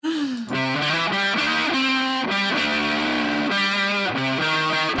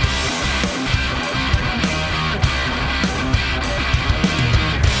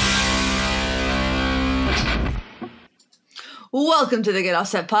Welcome to the Get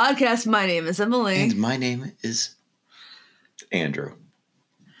Offset podcast. My name is Emily. And my name is Andrew.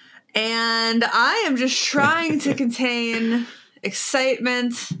 And I am just trying to contain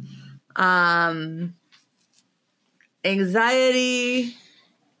excitement, anxiety,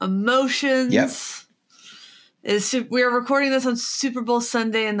 emotions. Yep. We are recording this on Super Bowl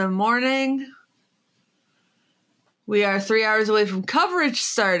Sunday in the morning. We are 3 hours away from coverage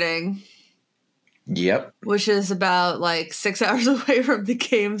starting. Yep. Which is about 6 hours away from the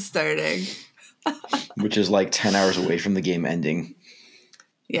game starting. Which is 10 hours away from the game ending.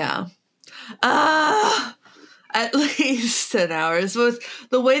 Yeah. At least 10 hours. With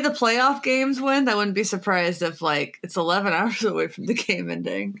the way the playoff games went, I wouldn't be surprised if it's 11 hours away from the game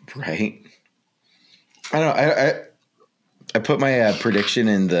ending. Right. I don't know. I put my prediction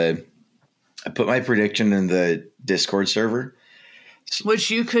in the Discord server. Which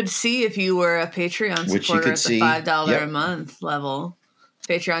you could see if you were a Patreon supporter at the $5 a month level.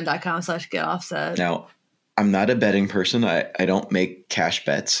 Patreon.com/getoffset. Now, I'm not a betting person. I don't make cash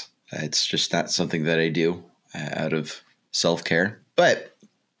bets. It's just not something that I do out of self-care. But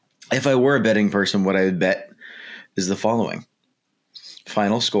if I were a betting person, what I would bet is the following.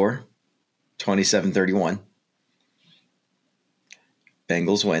 Final score, 27-31.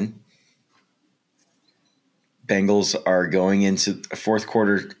 Bengals win. Bengals are going into a fourth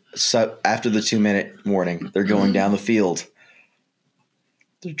quarter after the 2-minute warning. They're going down the field.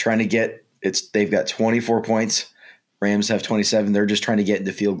 They're trying to get they've got 24 points. Rams have 27. They're just trying to get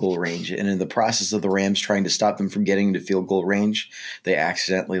into field goal range. And in the process of the Rams trying to stop them from getting into field goal range, they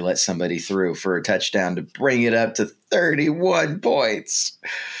accidentally let somebody through for a touchdown to bring it up to 31 points.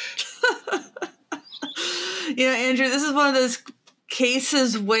 Andrew, this is one of those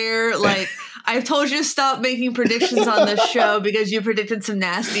cases where I've told you to stop making predictions on this show because you predicted some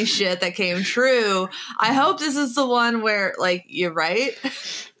nasty shit that came true. I hope this is the one where, you're right.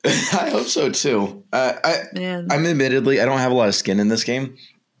 I hope so, too. I'm admittedly, I don't have a lot of skin in this game.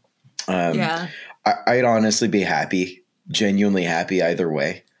 I'd honestly be happy, genuinely happy either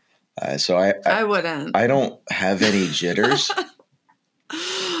way. So I wouldn't. I don't have any jitters.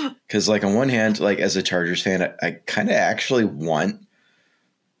 Because, on one hand, as a Chargers fan, I kind of actually want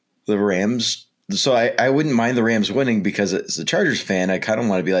the Rams. So I wouldn't mind the Rams winning because as a Chargers fan, I kind of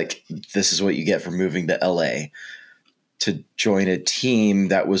want to be this is what you get for moving to LA to join a team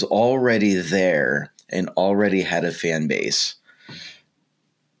that was already there and already had a fan base.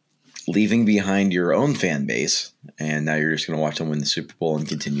 Leaving behind your own fan base, and now you're just going to watch them win the Super Bowl and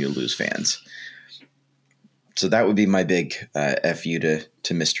continue to lose fans. So that would be my big FU to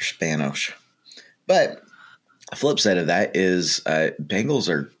Mr. Spanos. But the flip side of that is Bengals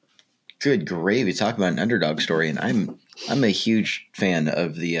are good gravy. Talk about an underdog story, and I'm a huge fan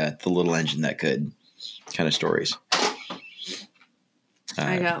of the little engine that could kind of stories.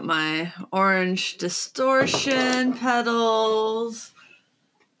 I got my orange distortion pedals.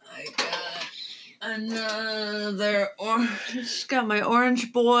 I got another orange. Got my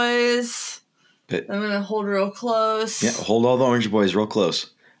orange boys. But I'm going to hold real close. Yeah, hold all the orange boys real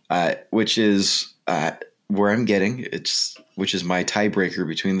close, which is where I'm getting. Which is my tiebreaker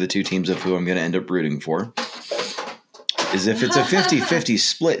between the two teams of who I'm going to end up rooting for. Is if it's a 50-50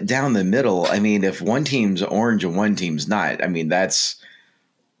 split down the middle, if one team's orange and one team's not, that's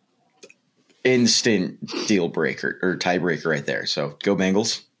instant deal breaker or tiebreaker right there. So go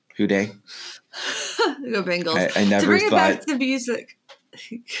Bengals. Who day? Go Bengals. I never to bring thought. It back to music.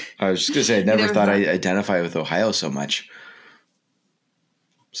 I was just going to say, I never thought I'd identify with Ohio so much.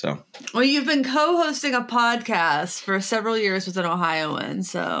 So. Well, you've been co-hosting a podcast for several years with an Ohioan,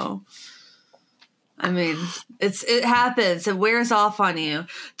 so it happens. It wears off on you.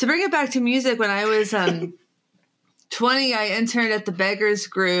 To bring it back to music, when I was 20, I interned at the Beggars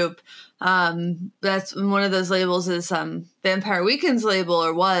Group. That's one of those labels is Vampire Weekend's label,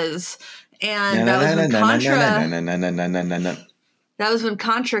 or was, and that was when Contra. That was when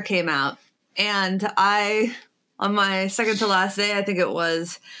Contra came out, and on my second to last day, I think it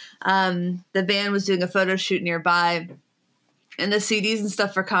was, the band was doing a photo shoot nearby, and the CDs and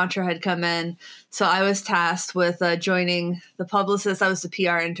stuff for Contra had come in. So I was tasked with joining the publicist. I was the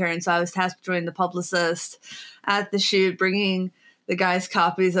PR intern, so I was tasked with joining the publicist at the shoot, bringing the guys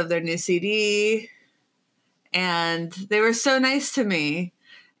copies of their new CD. And they were so nice to me.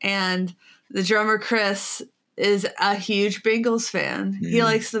 And the drummer, Chris, is a huge Bengals fan. He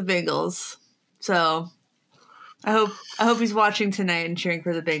likes the Bengals. So I hope he's watching tonight and cheering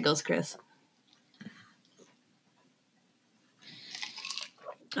for the Bengals, Chris.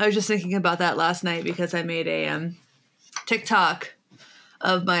 I was just thinking about that last night because I made a TikTok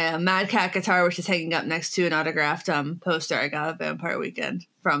of my Mad Cat guitar, which is hanging up next to an autographed poster I got at Vampire Weekend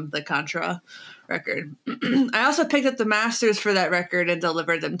from the Contra record. I also picked up the masters for that record and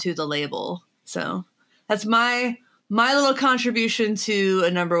delivered them to the label. So that's my little contribution to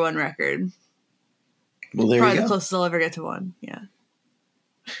a number one record. Well, there Probably you the go. closest I'll ever get to one. Yeah.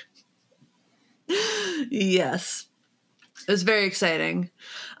 Yes. It was very exciting.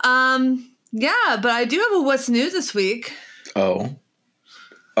 Yeah, but I do have a what's new this week. Oh.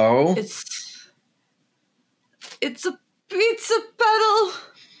 It's a pizza pedal.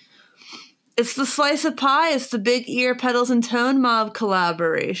 It's the Slice of Pie. It's the Big Ear Pedals and Tone Mob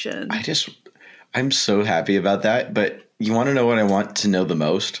collaboration. I'm so happy about that. But you want to know what I want to know the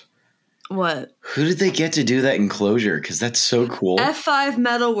most? What? Who did they get to do that enclosure? Because that's so cool. F5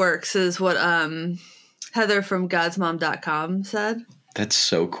 Metalworks is what Heather from godsmom.com said. That's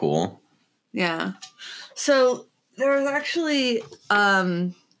so cool. Yeah. So there's actually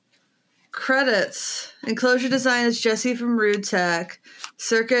credits. Enclosure design is Jesse from Rude Tech.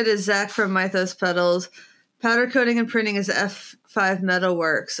 Circuit is Zach from Mythos Pedals. Powder coating and printing is F5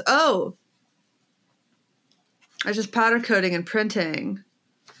 Metalworks. Oh! I just powder coating and printing.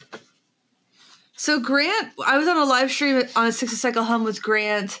 So Grant, I was on a live stream on a 60 Cycle Hum with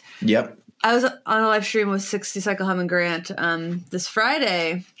Grant. Yep. I was on a live stream with 60 Cycle Hum and Grant this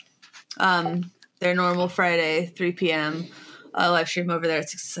Friday. Their normal Friday, 3 p.m. Live stream over there at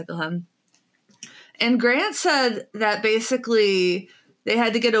 60 Cycle Hum. And Grant said that basically they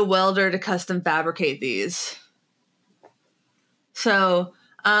had to get a welder to custom fabricate these. So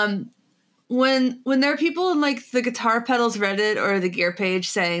when there are people in like the Guitar Pedals Reddit or the Gear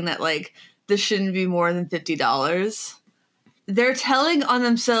page saying that like this shouldn't be more than $50, they're telling on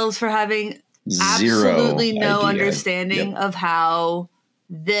themselves for having absolutely no understanding of how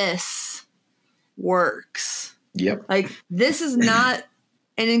this works. Yep. Like, this is not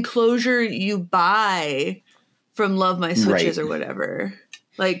an enclosure you buy from Love My Switches or whatever.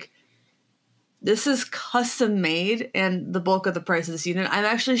 Like, this is custom made, and the bulk of the price of this unit, I'm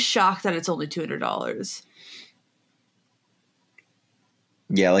actually shocked that it's only $200.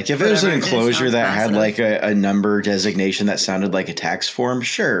 Yeah, like if it was an enclosure that had like a number designation that sounded like a tax form,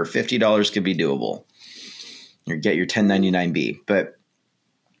 sure, $50 could be doable. You get your 1099B, but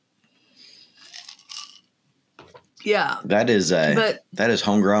yeah, that is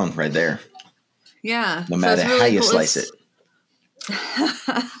homegrown right there. Yeah, no matter really how you slice it.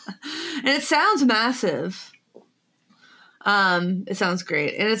 And it sounds massive. It sounds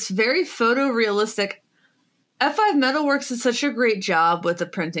great, and it's very photorealistic. F5 Metalworks did such a great job with the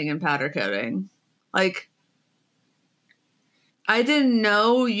printing and powder coating. Like, I didn't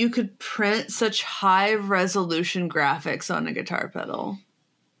know you could print such high resolution graphics on a guitar pedal.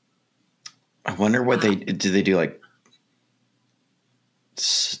 I wonder what they do. Like,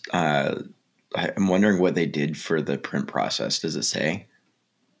 I'm wondering what they did for the print process. Does it say?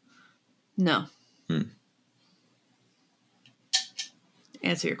 No.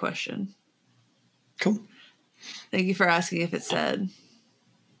 Answer your question. Cool. Thank you for asking if it said,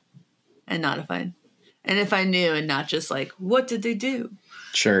 and not if I knew, and not just like, what did they do?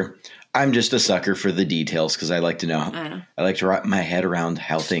 Sure. I'm just a sucker for the details because I like to know. I like to wrap my head around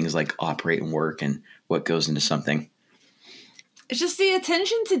how things like operate and work and what goes into something. It's just the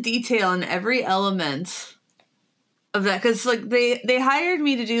attention to detail in every element of that. Because like they hired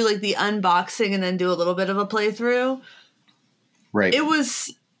me to do like the unboxing and then do a little bit of a playthrough. Right. It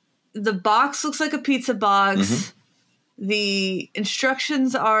was, the box looks like a pizza box. Mm-hmm. The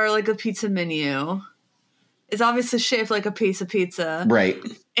instructions are like a pizza menu. It's obviously shaped like a piece of pizza. Right.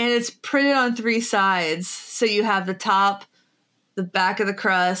 And it's printed on 3 sides. So you have the top, the back of the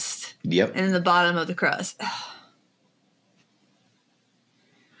crust, yep, and then the bottom of the crust.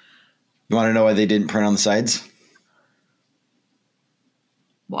 You want to know why they didn't print on the sides?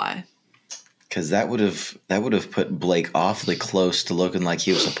 Why? Because that would have put Blake awfully close to looking like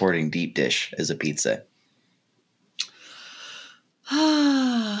he was supporting Deep Dish as a pizza.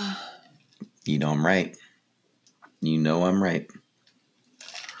 You know I'm right. You know I'm right.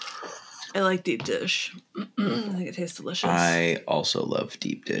 I like Deep Dish. I think it tastes delicious. I also love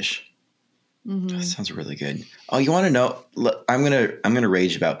Deep Dish. Mm-hmm. That sounds really good. Oh, you want to know? Look, I'm gonna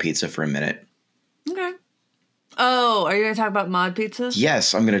rage about pizza for a minute. Okay. Oh, are you gonna talk about mod pizza?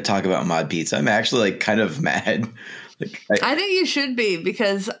 Yes, I'm gonna talk about mod pizza. I'm actually like kind of mad. Like, I think you should be,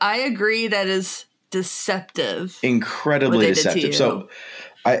 because I agree that is deceptive. Incredibly deceptive. So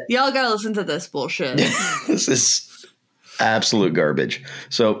y'all gotta listen to this bullshit. This is absolute garbage.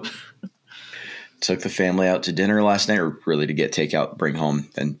 So took the family out to dinner last night, or really to get takeout, bring home,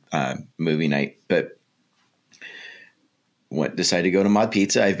 and movie night. But decided to go to Mod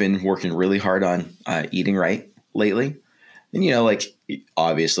Pizza. I've been working really hard on eating right lately. And, like,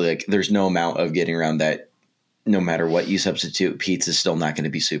 obviously, like, there's no amount of getting around that. No matter what you substitute, pizza's still not going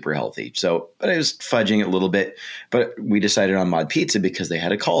to be super healthy. So, but I was fudging it a little bit. But we decided on Mod Pizza because they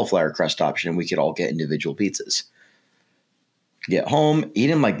had a cauliflower crust option and we could all get individual pizzas. Get home, eat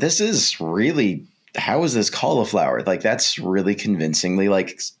them, like, this is really, how is this cauliflower? Like, that's really convincingly,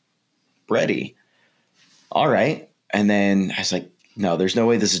 like, bready. All right. And then I was like, no, there's no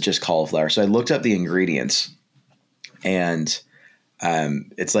way this is just cauliflower. So I looked up the ingredients and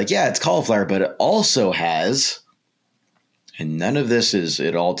it's like, yeah, it's cauliflower, but it also has, and none of this is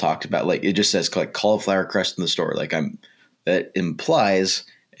it all talked about. Like, it just says like cauliflower crust in the store. Like, that implies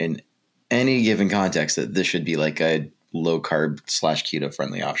in any given context that this should be like a low carb / keto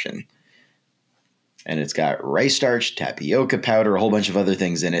friendly option. And it's got rice starch, tapioca powder, a whole bunch of other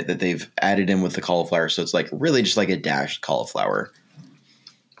things in it that they've added in with the cauliflower. So it's like really just like a dashed cauliflower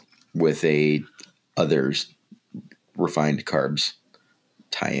with a others refined carbs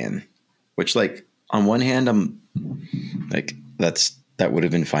tie-in, which, like, on one hand, I'm like, that would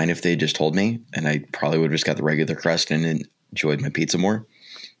have been fine if they just told me, and I probably would have just got the regular crust and enjoyed my pizza more.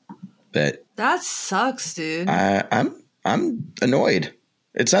 But that sucks, dude. I'm annoyed.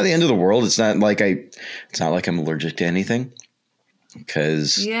 It's not the end of the world. It's not like I'm allergic to anything,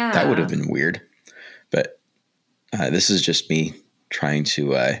 because that would have been weird. But this is just me trying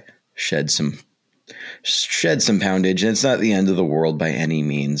to shed some poundage, and it's not the end of the world by any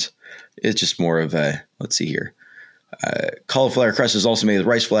means. It's just more of a, let's see here. Cauliflower crust is also made with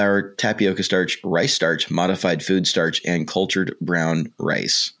rice flour, tapioca starch, rice starch, modified food starch, and cultured brown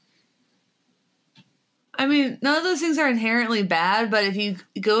rice. I mean, none of those things are inherently bad, but if you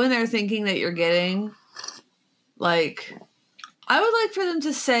go in there thinking that you're getting, like, I would like for them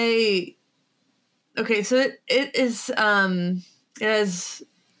to say, okay, so it is,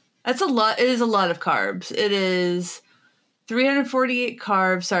 that's a lot. It is a lot of carbs. It is 348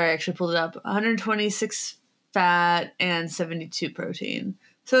 carbs. Sorry, I actually pulled it up. 126 fat and 72 protein.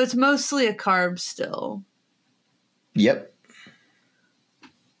 So it's mostly a carb still. Yep.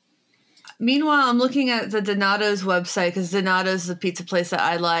 Meanwhile, I'm looking at the Donato's website, because Donato's is a pizza place that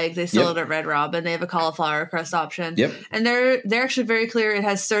I like. They sell it at Red Robin. They have a cauliflower crust option. Yep. And they're actually very clear. It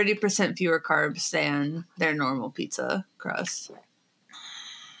has 30% fewer carbs than their normal pizza crust.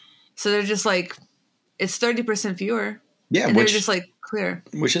 So they're just like, it's 30% fewer. Yeah. And they're just like clear.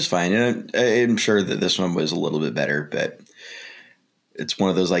 Which is fine. And I'm sure that this one was a little bit better, but it's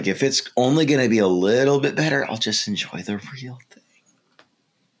one of those, like, if it's only going to be a little bit better, I'll just enjoy the real thing.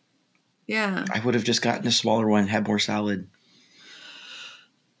 Yeah. I would have just gotten a smaller one, had more salad.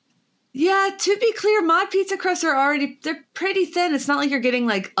 Yeah, to be clear, Mod Pizza crusts they're pretty thin. It's not like you're getting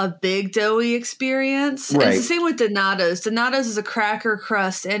like a big doughy experience. Right. And it's the same with Donato's. Donato's is a cracker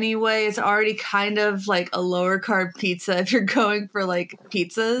crust anyway. It's already kind of like a lower carb pizza if you're going for like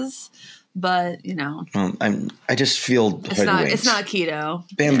pizzas. But, I just feel hoodwinked. It's not keto.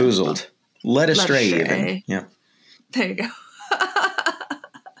 Bamboozled. Led astray even. Yeah. There you go.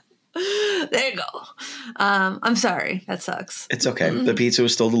 There you go. I'm sorry. That sucks. It's okay. The pizza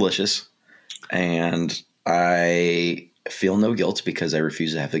was still delicious. And I feel no guilt because I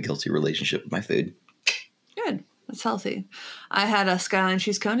refuse to have a guilty relationship with my food. Good. That's healthy. I had a Skyline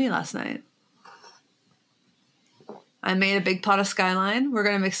cheese coney last night. I made a big pot of Skyline. We're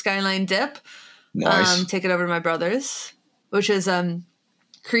going to make Skyline dip. Nice. Take it over to my brother's, which is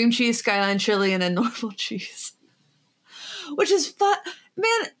cream cheese, Skyline chili, and then normal cheese. Which is fun.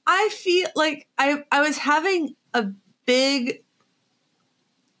 Man, I feel like I was having a big,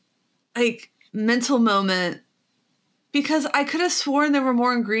 like, mental moment because I could have sworn there were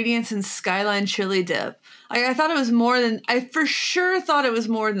more ingredients in Skyline chili dip. Like, I for sure thought it was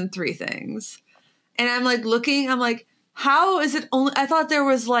more than 3 things. And I'm like looking, I'm like, how is it only, I thought it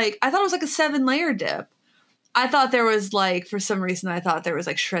was like a 7-layer dip. I thought there was like, for some reason, I thought there was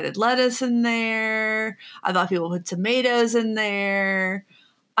like shredded lettuce in there. I thought people put tomatoes in there.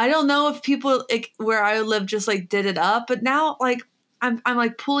 I don't know if people like, where I live just like did it up, but now like I'm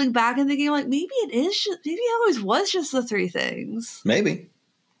like pulling back and thinking like maybe it always was just the 3 things. Maybe.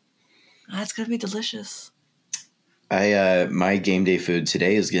 That's gonna be delicious. My game day food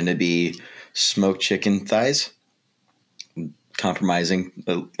today is gonna be smoked chicken thighs. Compromising,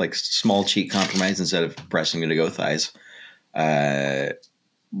 like small cheek compromise instead of breast. I'm going to go thighs.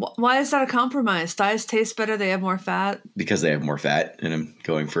 Why is that a compromise? Thighs taste better. They have more fat. Because they have more fat, and I'm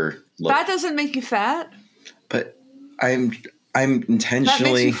going for fat doesn't make you fat. But I'm intentionally that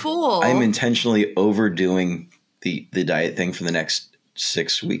makes you full. I'm intentionally overdoing the diet thing for the next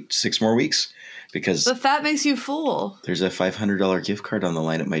 6 more weeks because But fat makes you full. there's a $500 gift card on the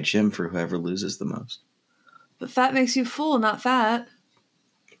line at my gym for whoever loses the most. But fat makes you full, not fat.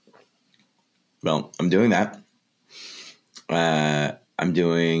 Well, I'm doing that. I'm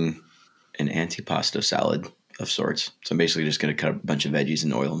doing an antipasto salad of sorts. So I'm basically just going to cut a bunch of veggies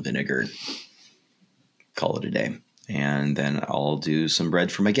in oil and vinegar, call it a day. And then I'll do some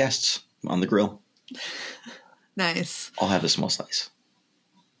bread for my guests on the grill. Nice. I'll have a small slice.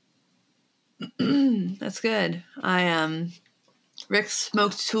 That's good. Rick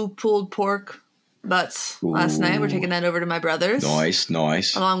smoked 2 pulled pork butts last night. We're taking that over to my brother's.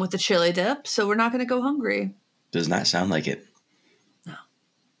 Nice. Along with the chili dip. So we're not going to go hungry. Does not sound like it.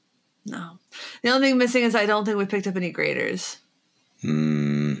 No. The only thing missing is I don't think we picked up any graters.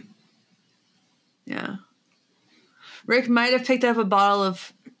 Yeah. Rick might have picked up a bottle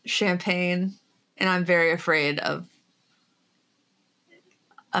of champagne, and I'm very afraid of.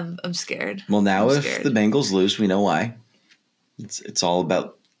 I'm scared. Well, now I'm if scared. the Bengals lose, we know why. It's all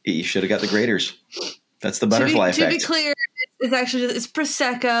about you should have got the graters. That's the butterfly effect. To be clear, it's actually it's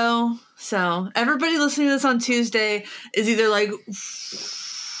Prosecco. So everybody listening to this on Tuesday is either like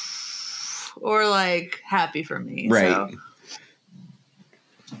or like happy for me. Right.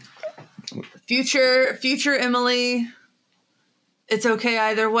 So, future Emily. It's okay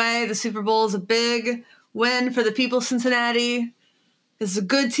either way. The Super Bowl is a big win for the people of Cincinnati. This is a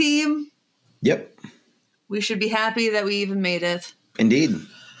good team. Yep. We should be happy that we even made it. Indeed.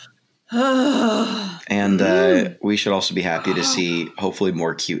 And we should also be happy to see hopefully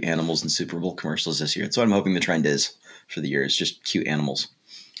more cute animals in Super Bowl commercials this year. That's what I'm hoping the trend is for the year. It's just cute animals.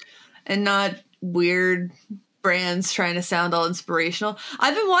 And not weird brands trying to sound all inspirational.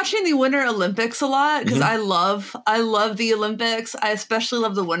 I've been watching the Winter Olympics a lot because I love the Olympics. I especially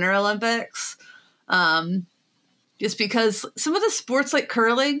love the Winter Olympics. Just because some of the sports like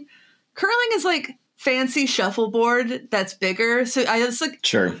curling is like fancy shuffleboard that's bigger. So it's like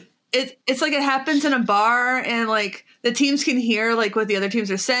Sure. It's like it happens in a bar and like the teams can hear like what the other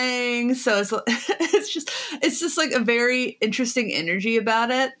teams are saying. So it's just like a very interesting energy about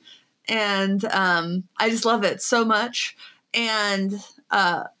it. And I just love it so much. And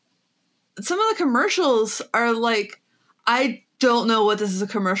some of the commercials are like, I don't know what this is a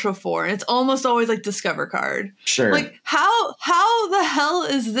commercial for. And it's almost always like Discover Card. Sure. Like how the hell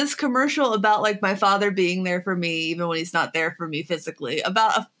is this commercial about like my father being there for me even when he's not there for me physically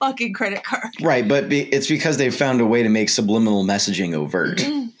about a fucking credit card? Right. But it's because they've found a way to make subliminal messaging overt,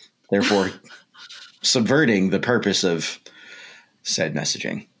 therefore subverting the purpose of said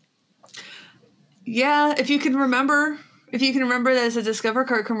messaging. Yeah. If you can remember that it's a Discover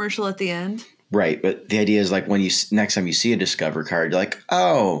Card commercial at the end. Right, but the idea is like when next time you see a Discover Card, you're like,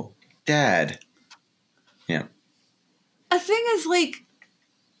 oh, Dad. Yeah. The thing is, like,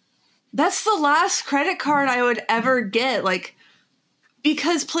 that's the last credit card I would ever get, like,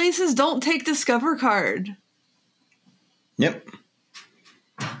 because places don't take Discover Card. Yep.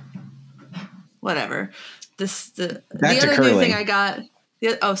 Whatever. The Back to other curling. new thing I got.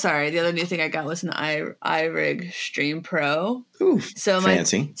 The other new thing I got was an iRig Stream Pro. Ooh, So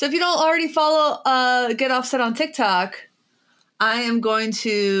fancy. So if you don't already follow Get Offset on TikTok, I am going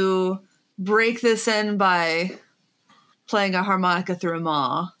to break this in by playing a harmonica through a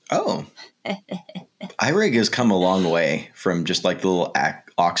maw. Oh. iRig has come a long way from just like the little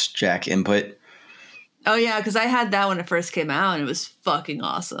aux jack input. Oh, yeah, because I had that when it first came out, and it was fucking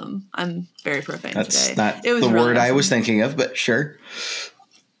awesome. I'm very profane That's today. not It was the really word I awesome. was thinking of, but sure.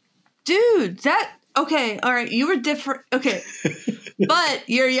 Dude, okay, all right, you were different. Okay, but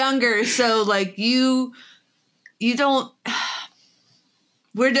you're younger, so, like, you don't...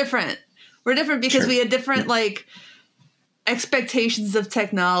 We're different. We're different because Sure. we had different, like... expectations of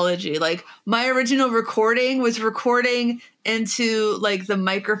technology. Like my original recording was recording into like the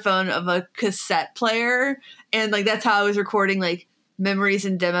microphone of a cassette player, and like that's how I was recording like memories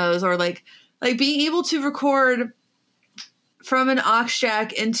and demos, or like being able to record from an aux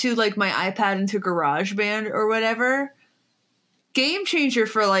jack into like my iPad into GarageBand or whatever. Game changer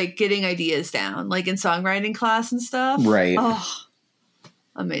for like getting ideas down, like in songwriting class and stuff. Right. Oh,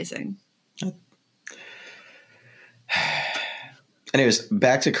 amazing. Anyways,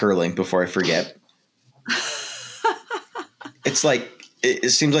 back to curling before I forget. It's like it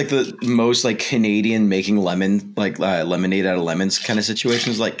seems like the most like Canadian making lemonade out of lemons kind of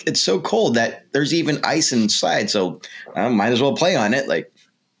situations. Like it's so cold that there's even ice inside, so I might as well play on it. Like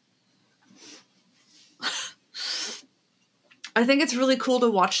I think it's really cool to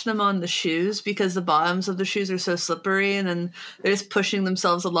watch them on the shoes because the bottoms of the shoes are so slippery and then they're just pushing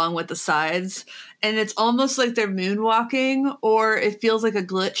themselves along with the sides. And it's almost like they're moonwalking, or it feels like a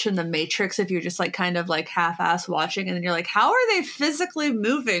glitch in the Matrix if you're just like kind of like half-ass watching and then you're like, how are they physically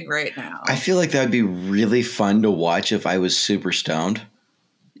moving right now? I feel like that would be really fun to watch if I was super stoned.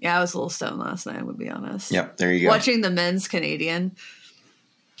 Yeah, I was a little stoned last night, I would be honest. Yep, there you go. Watching the men's Canadian.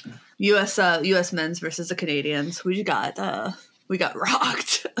 U.S. men's versus the Canadians. We got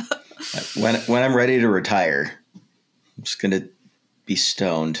rocked. when I'm ready to retire, I'm just gonna be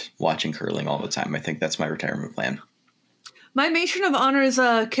stoned watching curling all the time. I think that's my retirement plan. My matron of honor's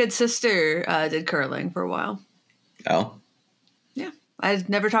kid sister did curling for a while. Oh, yeah. I've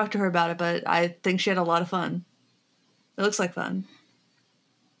never talked to her about it, but I think she had a lot of fun. It looks like fun.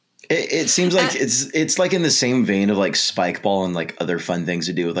 It seems like it's like in the same vein of like spike ball and like other fun things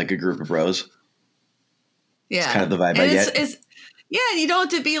to do with like a group of bros. Yeah, it's kind of the vibe I get. Yeah, you don't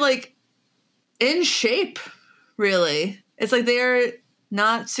have to be like in shape, really. It's like they're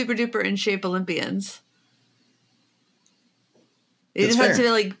not super duper in shape Olympians. You just have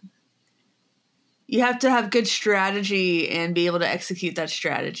to like, you have to have good strategy and be able to execute that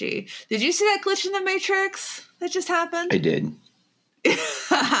strategy. Did you see that glitch in the Matrix that just happened? I did.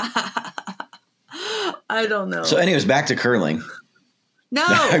 I don't know. So anyways, back to curling. No,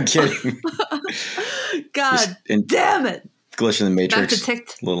 I'm kidding. God damn it. Glitch in the Matrix.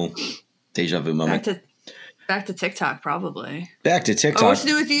 Little deja vu moment. Back to TikTok, probably. Back to TikTok. Oh, what's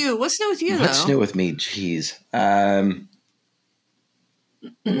new with you? What's new with you, though? What's new with me? Jeez. Got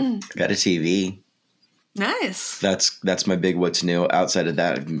a TV. Nice. That's my big what's new. Outside of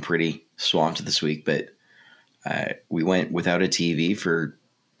that, I've been pretty swamped this week, but we went without a TV for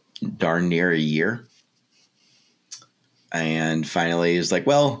darn near a year. And finally, it was like,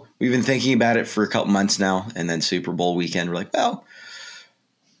 well, we've been thinking about it for a couple months now. And then Super Bowl weekend, we're like, well,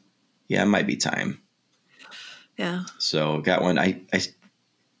 yeah, it might be time. Yeah. So got one. I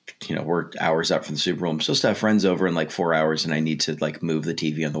worked hours up from the Super Bowl. I'm supposed to have friends over in like 4 hours, and I need to like move the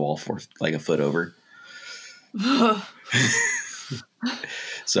TV on the wall for like a foot over.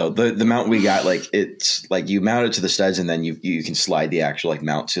 So the mount we got, like it's like you mount it to the studs, and then you can slide the actual like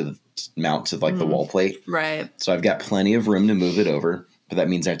mount to like the wall plate. Right. So I've got plenty of room to move it over, but that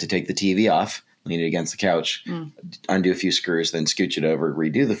means I have to take the TV off, lean it against the couch, undo a few screws, then scooch it over,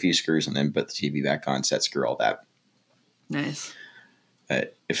 redo the few screws, and then put the TV back on, set screw, all that. Nice.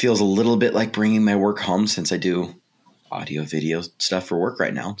 It feels a little bit like bringing my work home since I do audio, video stuff for work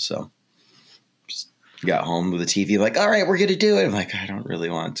right now. So just got home with the TV, like, all right, we're going to do it. I'm like, I don't really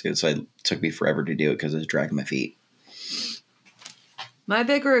want to. So it took me forever to do it because I was dragging my feet. My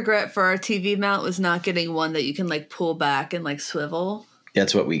big regret for our TV mount was not getting one that you can like pull back and like swivel.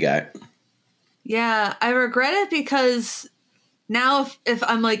 That's what we got. Yeah, I regret it because now if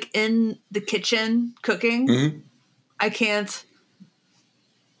I'm like in the kitchen cooking, I can't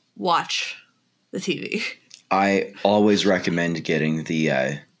watch the TV. I always recommend getting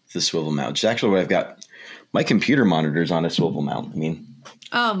the swivel mount. It's actually what I've got. My computer monitor's on a swivel mount. I mean,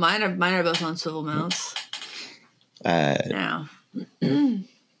 oh, mine are both on swivel mounts. Now.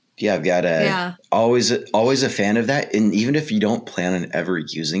 Yeah, I've got always a fan of that. And even if you don't plan on ever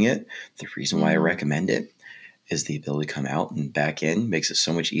using it, the reason why I recommend it is the ability to come out and back in. Makes it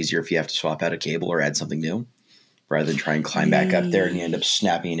so much easier if you have to swap out a cable or add something new, rather than try and climb back up there and you end up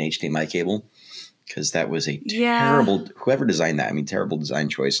snapping an HDMI cable. Because that was a terrible, whoever designed that, terrible design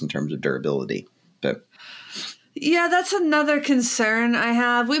choice in terms of durability. But yeah, that's another concern I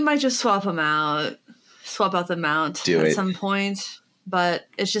have. We might just swap out the mount at some point, but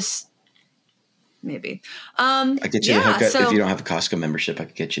it's just maybe. I get you the hookup. So, if you don't have a Costco membership, I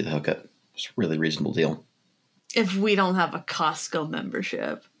could get you the hookup. It's a really reasonable deal. If we don't have a Costco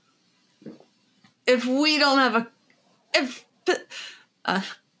membership,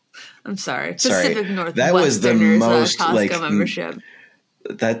 I'm sorry, Pacific Northwesterners that was the most Costco like membership.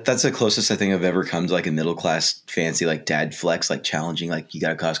 That's the closest I think I've ever come to like a middle class fancy like dad flex, like challenging, like you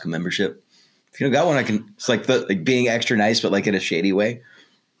got a Costco membership. If you don't got one, I can. It's like being extra nice, but like in a shady way.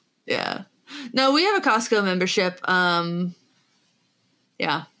 Yeah. No, we have a Costco membership. Yeah,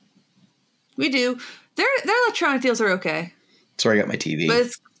 we do. Their electronic deals are okay. That's where I got my TV. But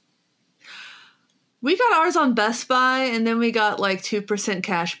we got ours on Best Buy, and then we got like 2%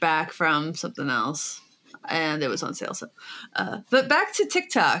 cash back from something else, and it was on sale. So, but back to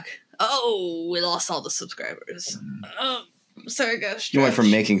TikTok. Oh, we lost all the subscribers. Sorry, guys. You went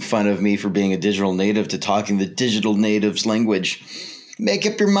from making fun of me for being a digital native to talking the digital native's language. Make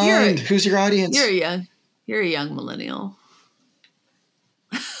up your mind. Who's your audience? You're a young millennial.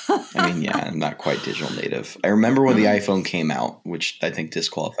 I mean, yeah, I'm not quite digital native. I remember when the iPhone came out, which I think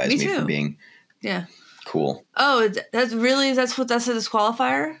disqualifies me from being yeah cool. Oh, that's a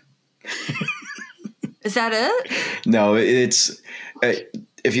disqualifier? Is that it? No, it's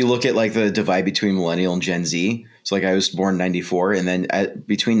if you look at like the divide between millennial and Gen Z. So like I was born in 94, and then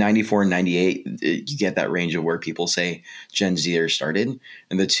between 94 and 98, you get that range of where people say Gen Z started.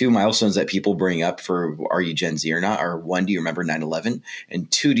 And the two milestones that people bring up for are you Gen Z or not are, one, do you remember 9/11? And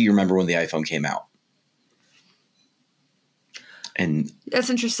two, do you remember when the iPhone came out? And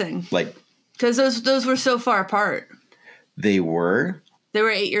that's interesting. Like, because those were so far apart. They were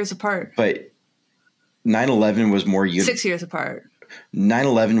 8 years apart. But 9/11 was more 6 years apart.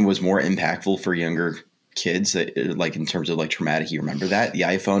 9/11 was more impactful for younger kids, like in terms of like traumatic. You remember that the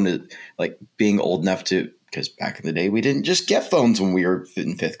iPhone, like being old enough to, because back in the day we didn't just get phones when we were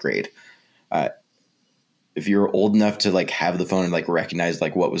in 5th grade. If you're old enough to like have the phone and like recognize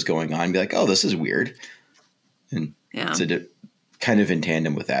like what was going on, be like, oh, this is weird, and it's kind of in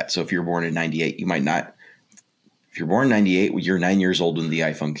tandem with that. So if you're born in 98, you might not. If you're born in 98, you're 9 years old when the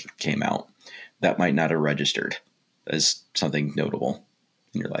iPhone came out. That might not have registered as something notable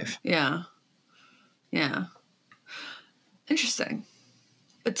in your life. Yeah. Yeah. Interesting.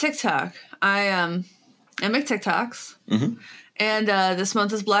 But TikTok, I make TikToks, and this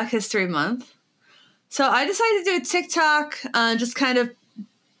month is Black History Month, so I decided to do a TikTok, just kind of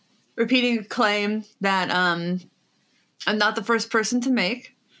repeating a claim that I'm not the first person to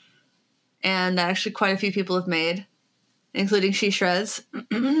make, and that actually quite a few people have made, including She Shreds.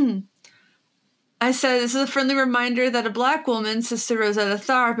 I said, this is a friendly reminder that a Black woman, Sister Rosetta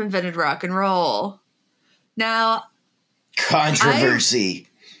Tharpe, invented rock and roll. Now, controversy.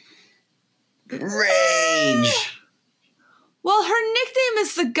 Rage. Well, her nickname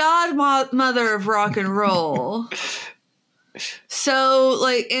is the godmother of rock and roll. So,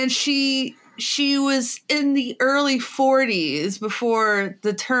 like, and she was in the early 40s before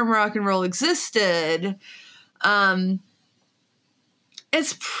the term rock and roll existed.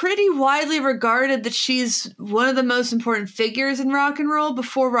 It's pretty widely regarded that she's one of the most important figures in rock and roll.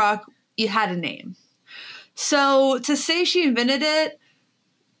 Before rock, you had a name. So to say she invented it,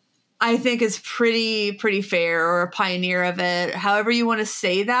 I think is pretty fair, or a pioneer of it, however you want to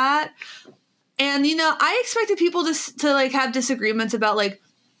say that. And, you know, I expected people to like have disagreements about like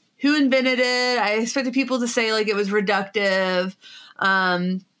who invented it. I expected people to say like it was reductive,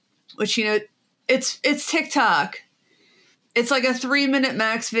 which, you know, it's TikTok. It's like a 3-minute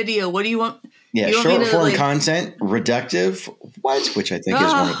max video. What do you want? Yeah, short form content, reductive, which I think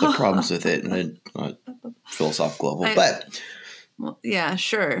is one of the problems with it in a philosophical level. Well, yeah,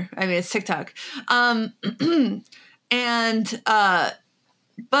 sure. I mean, it's TikTok. But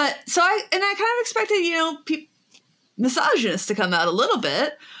so I kind of expected, you know, misogynists to come out a little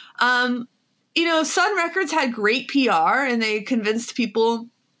bit. You know, Sun Records had great PR, and they convinced people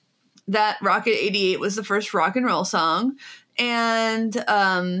that Rocket 88 was the first rock and roll song. And,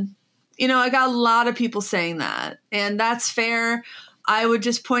 you know, I got a lot of people saying that, and that's fair. I would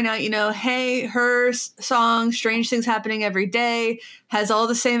just point out, you know, hey, her song, Strange Things Happening Every Day, has all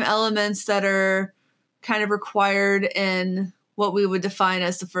the same elements that are kind of required in what we would define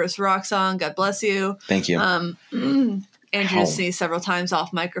as the first rock song. God bless you. Thank you. Andrew sneezed several times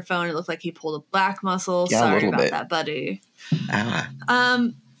off microphone. It looked like he pulled a back muscle. Yeah, sorry about that, buddy. Yeah.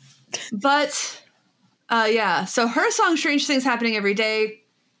 So her song, Strange Things Happening Every Day,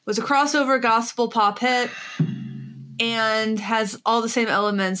 was a crossover gospel pop hit, and has all the same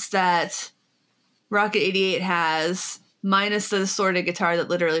elements that Rocket 88 has, minus the distorted guitar that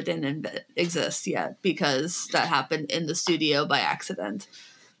literally didn't exist yet, because that happened in the studio by accident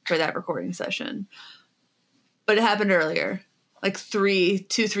for that recording session. But it happened earlier, like 3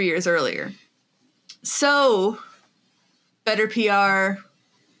 years earlier. So, better PR,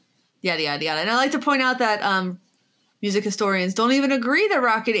 yada, yada, yada. And I like to point out that music historians don't even agree that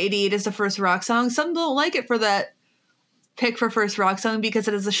Rocket 88 is the first rock song. Some don't like it for that pick for first rock song because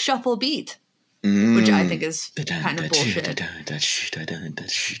it is a shuffle beat, which I think is kind of bullshit.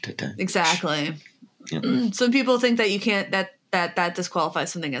 Exactly. Yep. Some people think that you can't, that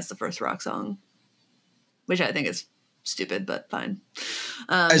disqualifies something as the first rock song, which I think is stupid, but fine.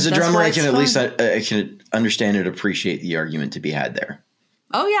 As a drummer, I can at least I can understand and appreciate the argument to be had there.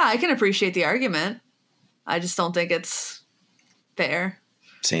 Oh yeah, I can appreciate the argument. I just don't think it's fair.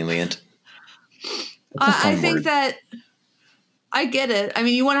 Salient. I think that I get it. I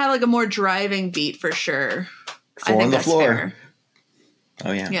mean, you want to have like a more driving beat for sure. Four I think on the that's floor. Fair.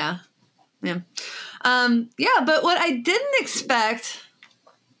 Oh yeah. Yeah. Yeah, but what I didn't expect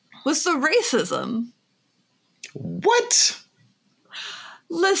was the racism. What?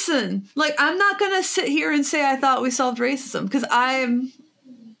 Listen, like, I'm not going to sit here and say I thought we solved racism, because I'm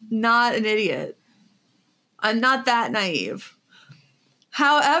not an idiot. I'm not that naive.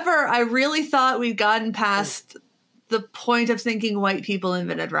 However, I really thought we'd gotten past the point of thinking white people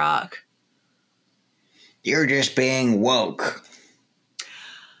invented rock. You're just being woke.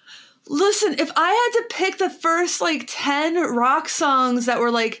 Listen, if I had to pick the first, like, 10 rock songs that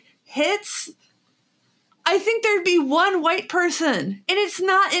were, like, hits, I think there'd be one white person. And it's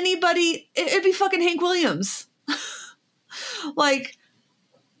not anybody. It'd be fucking Hank Williams. Like,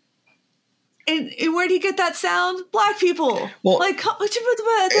 and where'd he get that sound? Black people. Well, like,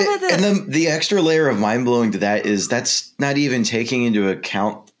 and then the extra layer of mind blowing to that is that's not even taking into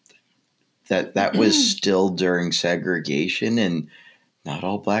account that was still during segregation, and not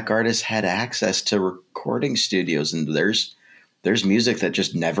all black artists had access to recording studios, and there's music that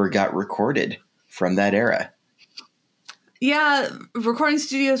just never got recorded from that era. Yeah, recording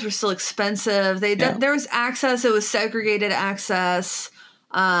studios were still expensive. There was access. It was segregated access.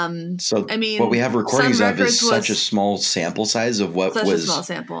 So I mean, what we have recordings of is such a small sample size of what was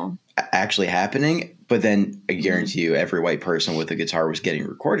actually happening. But then I guarantee you, every white person with a guitar was getting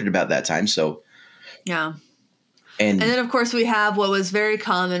recorded about that time. So yeah, and then of course we have what was very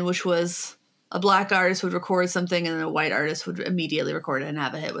common, which was a black artist would record something and then a white artist would immediately record it and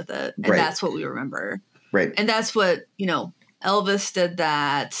have a hit with it, and that's what we remember. Right, and that's what Elvis did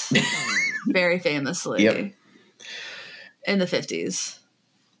that very famously in the 50s.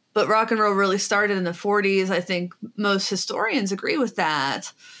 But rock and roll really started in the 40s. I think most historians agree with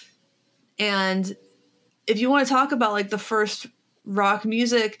that. And if you want to talk about like the first rock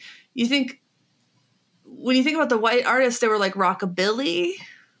music, when you think about the white artists, they were like rockabilly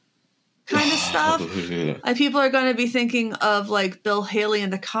kind of stuff. And people are going to be thinking of like Bill Haley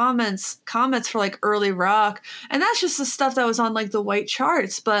and the Comets for like early rock. And that's just the stuff that was on like the white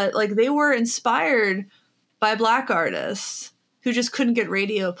charts. But like they were inspired by black artists who just couldn't get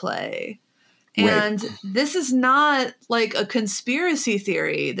radio play. And this is not like a conspiracy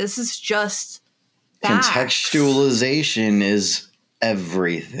theory. This is just facts. Contextualization is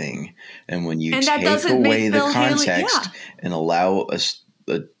everything. And when you take away the context and allow a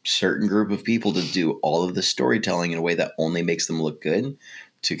certain group of people to do all of the storytelling in a way that only makes them look good,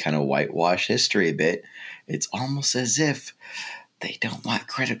 to kind of whitewash history a bit, it's almost as if they don't want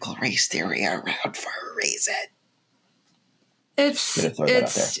critical race theory around for a reason.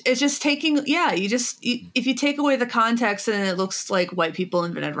 It's just taking, if you take away the context, then it looks like white people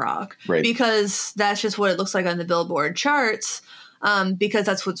invented rock, right? Because that's just what it looks like on the Billboard charts, because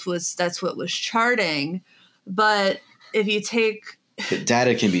that's what was charting. But if you take the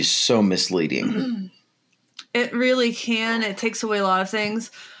data can be so misleading. It really can. It takes away a lot of things.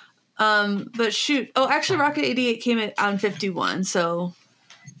 But shoot. Oh, actually Rocket 88 came out in 51. So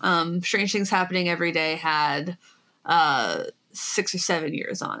Strange Things Happening Every Day had 6 or 7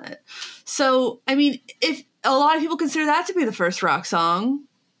 years on it. So, I mean, if a lot of people consider that to be the first rock song,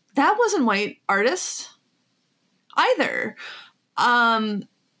 that wasn't white artists either.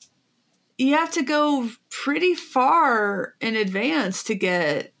 You have to go pretty far in advance to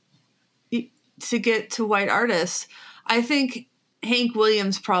get to white artists. I think Hank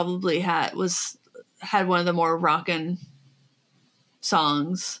Williams probably had one of the more rockin'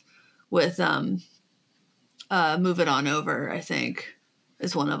 songs with Move It On Over, I think,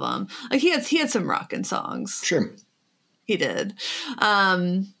 is one of them. Like he had some rockin' songs. Sure. He did.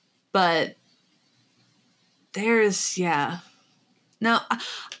 But there's, No,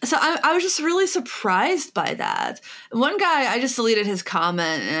 so I was just really surprised by that. One guy, I just deleted his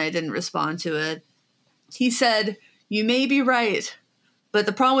comment and I didn't respond to it. He said, "You may be right, but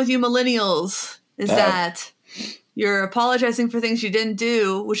the problem with you millennials is that you're apologizing for things you didn't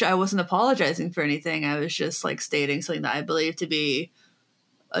do," which I wasn't apologizing for anything. I was just like stating something that I believe to be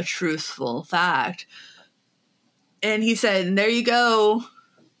a truthful fact. And he said, "And there you go,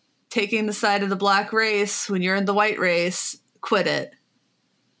 taking the side of the black race when you're in the white race. Quit it."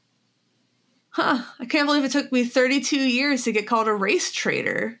 I can't believe it took me 32 years to get called a race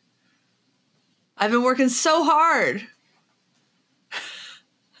traitor. I've been working so hard.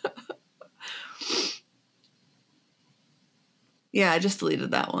 Yeah, I just deleted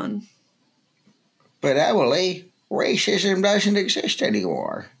that one. But Emily, racism doesn't exist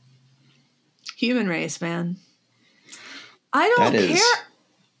anymore. Human race, man. I don't care.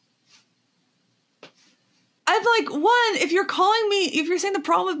 I'm like, if you're saying the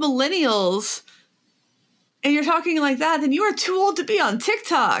problem with millennials and you're talking like that, then you are too old to be on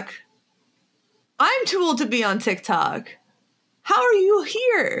TikTok. I'm too old to be on TikTok. How are you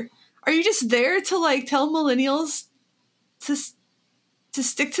here? Are you just there to like tell millennials to to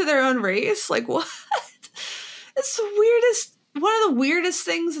stick to their own race? Like, what? It's the weirdest, one of the weirdest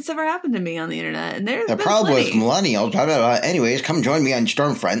things that's ever happened to me on the internet. And there's The been problem with plenty. millennials, blah, blah, blah. Anyways, come join me on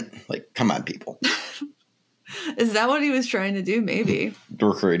Stormfront. Like, come on, people. Is that what he was trying to do? Maybe.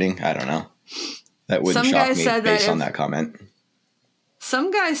 Recruiting, I don't know. That wouldn't Some guy shock me said that based on if- that comment.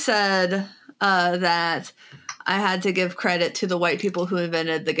 Some guy said that I had to give credit to the white people who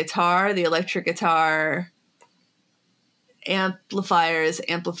invented the guitar, the electric guitar, amplifiers,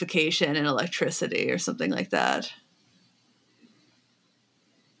 amplification, and electricity, or something like that.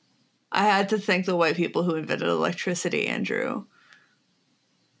 I had to thank the white people who invented electricity, Andrew.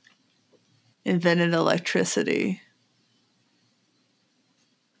 Invented electricity.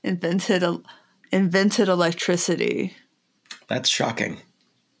 Invented electricity. That's shocking.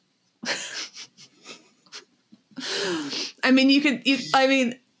 I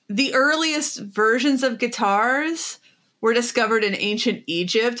mean, the earliest versions of guitars were discovered in ancient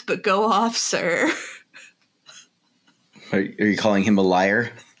Egypt, but go off, sir. Are you calling him a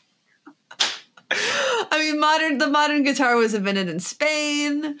liar? I mean, the modern guitar was invented in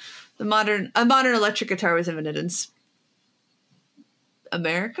Spain. A modern electric guitar was invented in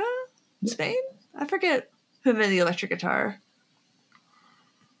America? Spain? I forget who invented the electric guitar.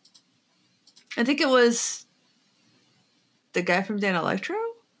 I think it was the guy from Dan Electro?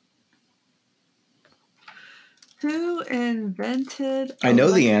 Who invented I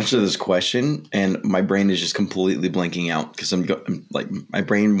know the answer to this question, and my brain is just completely blanking out because I'm like, my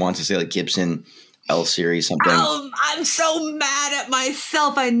brain wants to say like Gibson L series something. Oh, I'm so mad at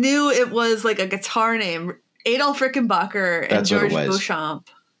myself. I knew it was like a guitar name. Adolf Rickenbacker and That's what it George was. Beauchamp.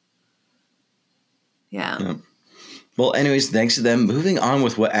 Yeah. Well, anyways, thanks to them. Moving on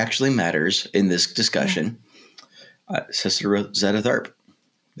with what actually matters in this discussion. Sister Rosetta Tharpe.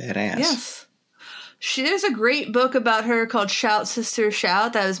 Badass. Yes. There's a great book about her called Shout, Sister,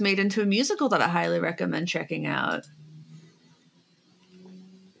 Shout that was made into a musical that I highly recommend checking out.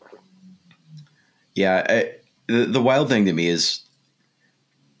 Yeah. The wild thing to me is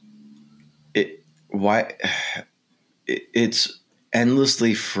it's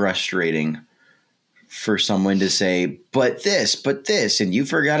endlessly frustrating for someone to say, but this, and you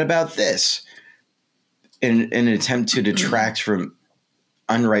forgot about this, in an attempt to detract from,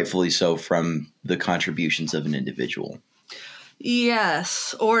 unrightfully so, from the contributions of an individual.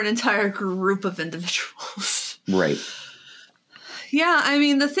 Yes, or an entire group of individuals. Right. Yeah, I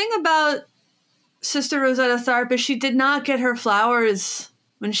mean, the thing about Sister Rosetta Tharpe is she did not get her flowers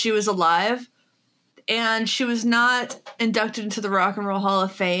when she was alive. And she was not inducted into the Rock and Roll Hall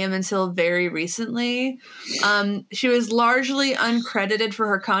of Fame until very recently. She was largely uncredited for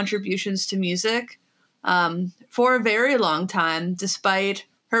her contributions to music for a very long time, despite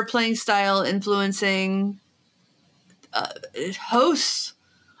her playing style influencing hosts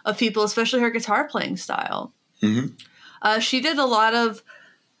of people, especially her guitar playing style. Mm-hmm. She did a lot of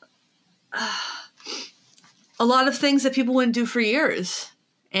things that people wouldn't do for years.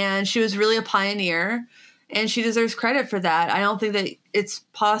 And she was really a pioneer, and she deserves credit for that. I don't think that it's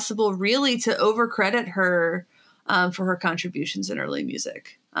possible really to overcredit her for her contributions in early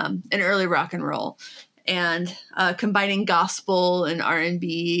music, in early rock and roll, and combining gospel and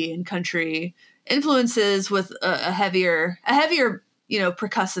R&B and country influences with a heavier,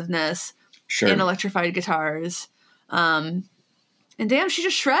 percussiveness and electrified guitars. And damn, she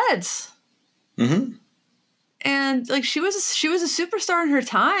just shreds. Mm-hmm. And like she was a superstar in her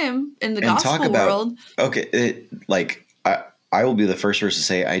time in the gospel world. Okay, I will be the first person to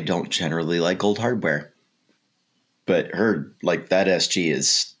say I don't generally like gold hardware, but her that SG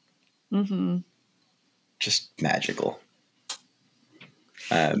is just magical.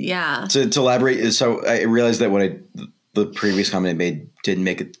 Yeah. To elaborate, so I realized that the previous comment I made didn't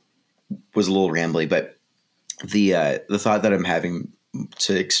make it, was a little rambly, but the thought that I'm having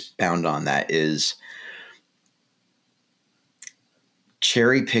to expound on that is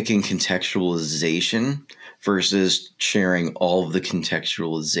cherry picking contextualization versus sharing all of the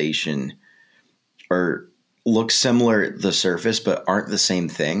contextualization, or look similar at the surface but aren't the same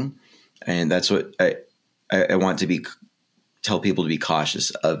thing. And that's what I want to tell people to be cautious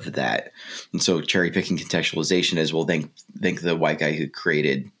of that. And so cherry picking contextualization is, well, think the white guy who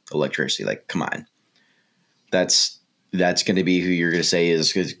created electricity. Like, come on, that's going to be who you're going to say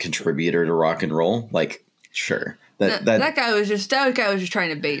is a contributor to rock and roll. Like, sure. That guy was just trying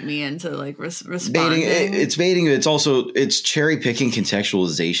to bait me into responding. It's cherry picking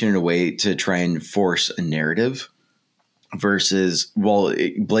contextualization in a way to try and force a narrative versus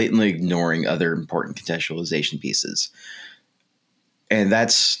blatantly ignoring other important contextualization pieces. And that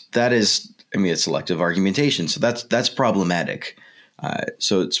is, I mean, it's selective argumentation. So that's problematic.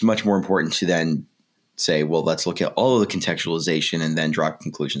 So it's much more important to then say, well, let's look at all of the contextualization and then draw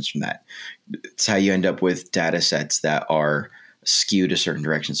conclusions from that. It's how you end up with data sets that are skewed a certain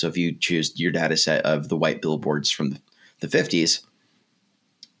direction. So if you choose your data set of the white billboards from the 50s,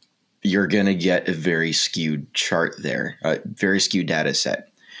 you're going to get a very skewed chart there, a very skewed data set.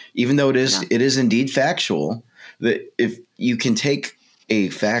 Even though it is indeed factual, that if you can take a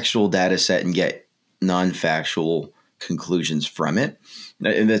factual data set and get non-factual conclusions from it,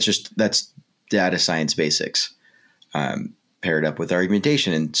 and that's data science basics paired up with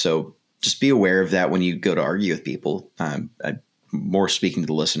argumentation. And so just be aware of that when you go to argue with people. I'm more speaking to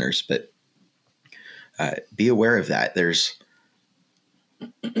the listeners, but be aware of that.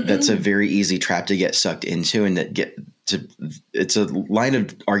 That's a very easy trap to get sucked into, and it's a line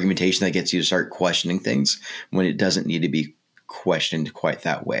of argumentation that gets you to start questioning things when it doesn't need to be questioned quite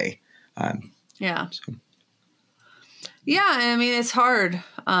that way. Yeah, I mean, it's hard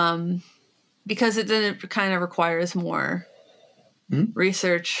because it then kind of requires more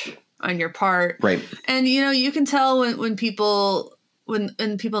research on your part, right? And you can tell when people in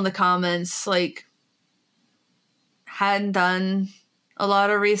the comments like hadn't done a lot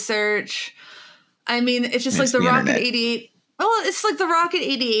of research. I mean, it's just like the Rocket internet. 88. Well, it's like the Rocket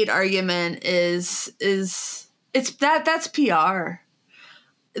 88 argument is that's PR.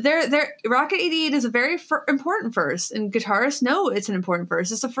 Rocket 88 is a very important verse, and guitarists know it's an important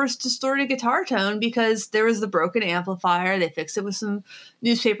verse. It's the first distorted guitar tone because there was the broken amplifier. They fixed it with some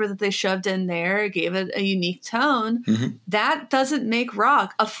newspaper that they shoved in there. It gave it a unique tone. Mm-hmm. That doesn't make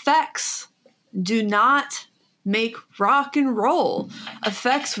rock. Effects do not make rock and roll.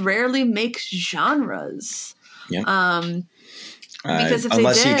 Effects rarely make genres. Yeah. Because if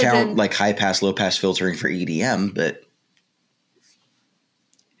unless they did, you count then, like high pass, low pass filtering for EDM, but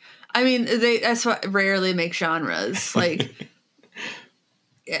I mean, that's what rarely make genres. Like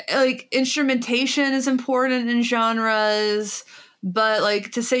instrumentation is important in genres, but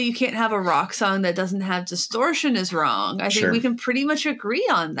like to say you can't have a rock song that doesn't have distortion is wrong. I think we can pretty much agree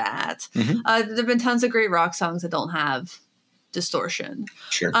on that. Mm-hmm. There've been tons of great rock songs that don't have distortion.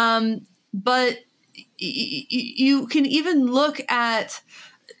 Sure. But you can even look at,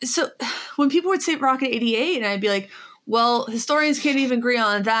 so when people would say Rocket 88, and I'd be like, well, historians can't even agree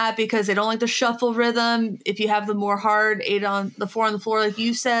on that because they don't like the shuffle rhythm. If you have the more hard 4 on the floor, like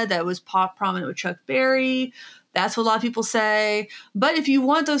you said, that was prominent with Chuck Berry. That's what a lot of people say. But if you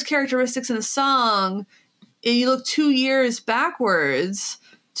want those characteristics in a song, and you look 2 years backwards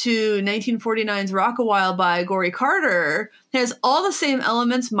to 1949's Rock a While by Gory Carter, it has all the same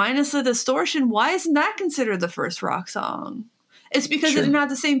elements minus the distortion. Why isn't that considered the first rock song? It's because it didn't have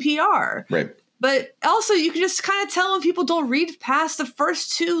the same PR. Right. But also, you can just kind of tell when people don't read past the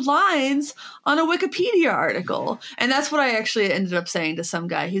first 2 lines on a Wikipedia article. And that's what I actually ended up saying to some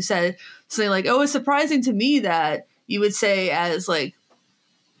guy who said something like, oh, it's surprising to me that you would say as like,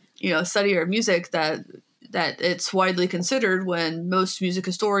 a studier of music that it's widely considered when most music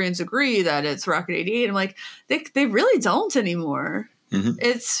historians agree that it's Rocket 88. I'm like, they really don't anymore. Mm-hmm.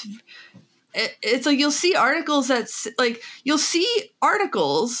 It's like you'll see articles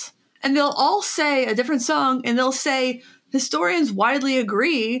and they'll all say a different song, and they'll say historians widely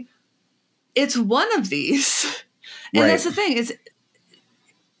agree it's one of these. And that's the thing, is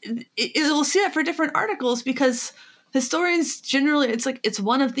it'll see that for different articles because historians generally, it's like, it's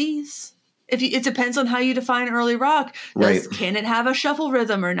one of these. It depends on how you define early rock. Can it have a shuffle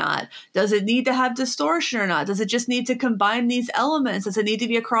rhythm or not? Does it need to have distortion or not? Does it just need to combine these elements? Does it need to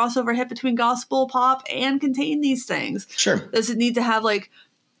be a crossover hit between gospel, pop, and contain these things? Sure. Does it need to have like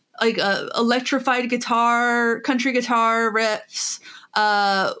a electrified guitar, country guitar riffs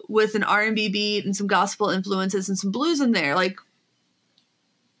with an R&B beat and some gospel influences and some blues in there? Like,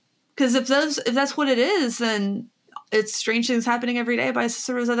 because if that's what it is, then It's Strange Things Happening Every Day by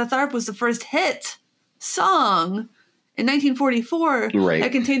Sister Rosetta Tharpe was the first hit song in 1944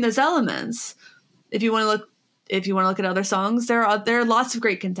 that contained those elements. If you want to look at other songs, there are lots of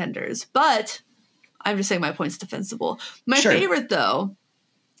great contenders, but I'm just saying my point's defensible. My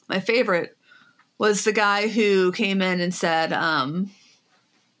favorite was the guy who came in and said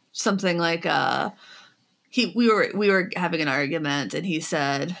something like we were having an argument, and he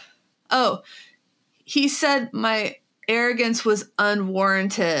said my arrogance was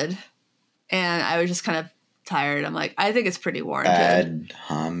unwarranted, and I was just kind of tired. I'm like, I think it's pretty warranted. Ad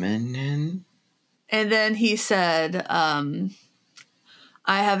hominem. And then he said, I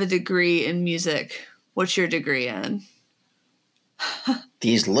have a degree in music. What's your degree in?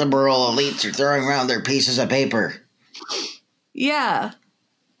 These liberal elites are throwing around their pieces of paper. Yeah.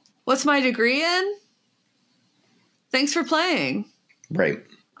 What's my degree in? Thanks for playing. Right.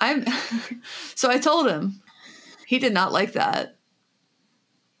 So I told him. He did not like that.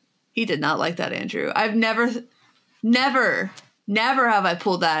 He did not like that, Andrew. I've never have I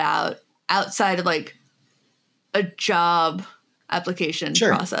pulled that out outside of like a job application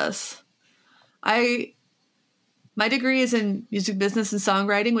process. My degree is in music business and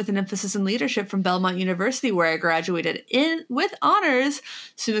songwriting with an emphasis in leadership from Belmont University, where I graduated with honors,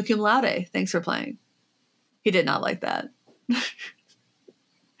 summa cum laude. Thanks for playing. He did not like that.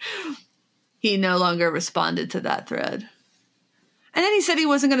 He no longer responded to that thread. And then he said he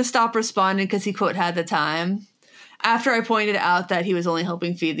wasn't going to stop responding because he, quote, had the time. After I pointed out that he was only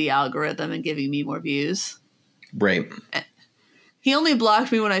helping feed the algorithm and giving me more views. Right. He only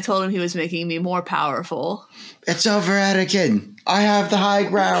blocked me when I told him he was making me more powerful. It's over, Anakin. I have the high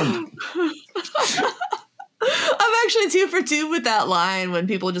ground. I'm actually 2 for 2 with that line when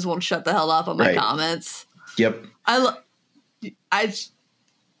people just won't shut the hell up on my comments. Yep.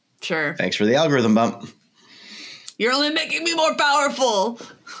 Sure. Thanks for the algorithm bump. You're only making me more powerful.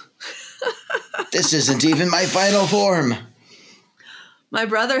 This isn't even my final form. My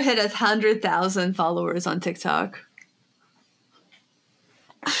brother hit 100,000 followers on TikTok.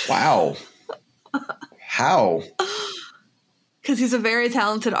 Wow. How? Because he's a very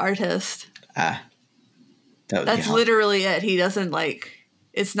talented artist. That's literally it. He doesn't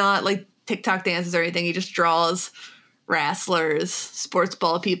it's not like TikTok dances or anything. He just draws wrestlers, sports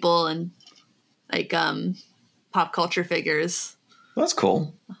ball people, and pop culture figures. That's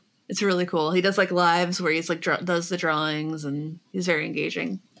cool. It's really cool. He does lives where he's does the drawings, and he's very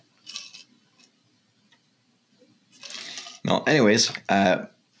engaging. Well, anyways,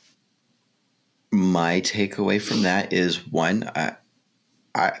 my takeaway from that is one,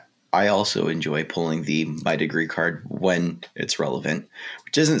 I also enjoy pulling my degree card when it's relevant,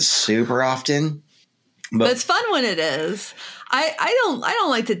 which isn't super often, but it's fun when it is. I don't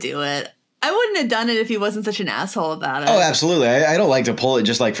like to do it. I wouldn't have done it if he wasn't such an asshole about it. Oh, absolutely. I don't like to pull it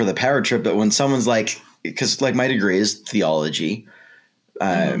just for the power trip, but when someone's because my degree is theology,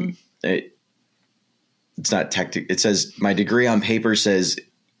 it's not technical. It says my degree on paper says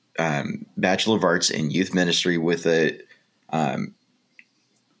Bachelor of Arts in Youth Ministry with a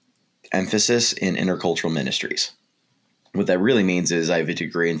emphasis in intercultural ministries. What that really means is I have a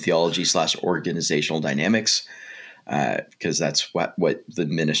degree in theology / organizational dynamics, because that's what the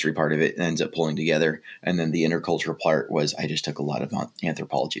ministry part of it ends up pulling together. And then the intercultural part was I just took a lot of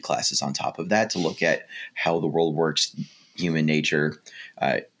anthropology classes on top of that to look at how the world works, human nature,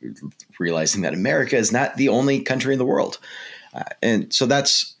 realizing that America is not the only country in the world. And so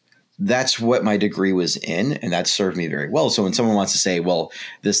that's what my degree was in, and that served me very well. So when someone wants to say, well,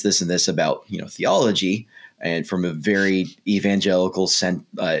 this, and this about, theology, and from a very evangelical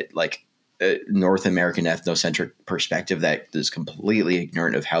North American ethnocentric perspective that is completely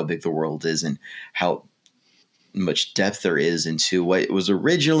ignorant of how big the world is and how much depth there is into what was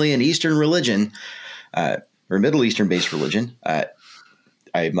originally an Eastern religion, or Middle Eastern based religion. I'm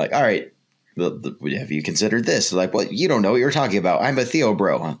like, all right, have you considered this? Like, well, you don't know what you're talking about. I'm a Theo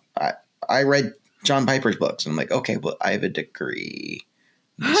bro. I read John Piper's books. And I'm like, okay, well, I have a degree.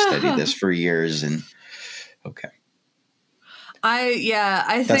 I studied this for years, and okay.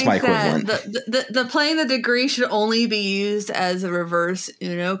 I that's think my equivalent. That the playing the degree should only be used as a reverse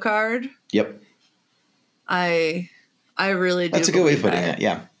Uno card. Yep. I really do. That's a good way of putting it.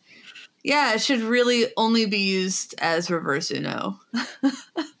 Yeah. Yeah, it should really only be used as reverse Uno.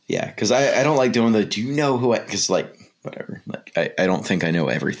 Yeah, because I don't like doing do you know who because whatever. I don't think I know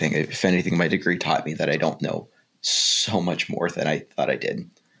everything. If anything, my degree taught me that I don't know so much more than I thought I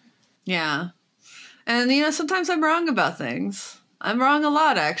did. Yeah. And, sometimes I'm wrong about things. I'm wrong a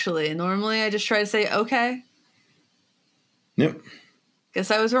lot, actually. Normally, I just try to say, okay. Yep.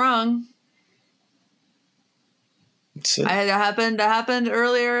 Guess I was wrong. That happened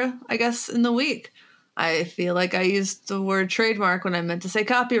earlier, I guess, in the week. I feel like I used the word trademark when I meant to say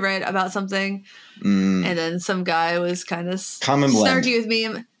copyright about something. And then some guy was kind of snarky with me.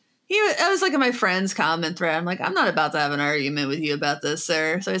 I was in my friend's comment thread. I'm like, I'm not about to have an argument with you about this,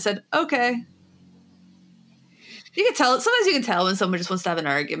 sir. So I said, okay. You can tell. Sometimes you can tell when someone just wants to have an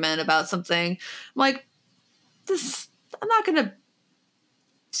argument about something. I'm like, I'm not going to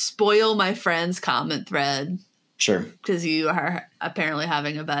spoil my friend's comment thread. Sure. Because you are apparently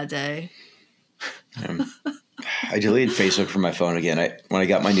having a bad day. I deleted Facebook from my phone again. When I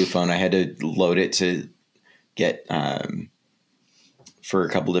got my new phone, I had to load it to get for a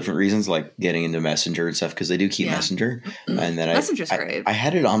couple different reasons, like getting into Messenger and stuff, because they do keep Messenger. And then Messenger's great. I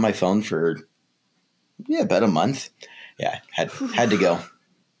had it on my phone for about a month. Yeah, had to go.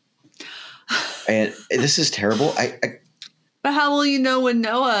 And this is terrible. But how will you know when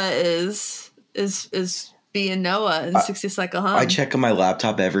Noah is being Noah in 60 Cycle Hum? I check on my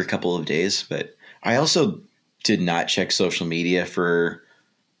laptop every couple of days, but I also did not check social media for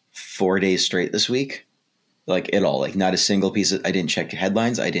 4 days straight this week. Like at all, like not a single piece I didn't check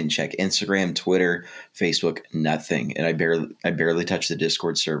headlines. I didn't check Instagram, Twitter, Facebook, nothing. And I barely touched the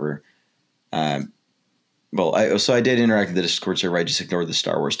Discord server. I did interact with the Discord server. I just ignored the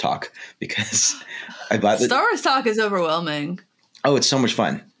Star Wars talk because I bought Star Wars talk is overwhelming. Oh, it's so much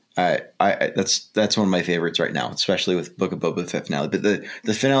fun. That's one of my favorites right now, especially with Book of Boba Fett finale. But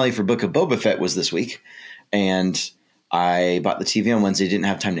the finale for Book of Boba Fett was this week, and I bought the TV on Wednesday. Didn't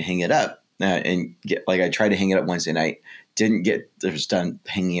have time to hang it up. I tried to hang it up Wednesday night, I was done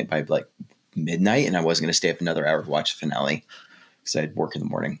hanging it by like midnight, and I wasn't going to stay up another hour to watch the finale because I had work in the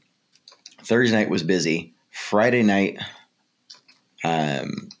morning. Thursday night was busy. Friday night,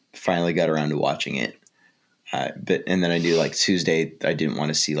 finally got around to watching it. And then I knew like Tuesday, I didn't want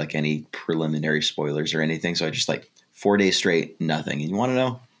to see like any preliminary spoilers or anything. So I just 4 days straight, nothing. And you want to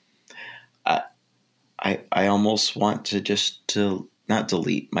know, I almost want to not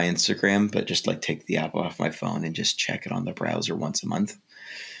delete my Instagram, but just take the app off my phone and just check it on the browser once a month.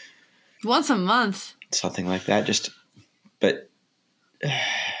 Once a month? Something like that. But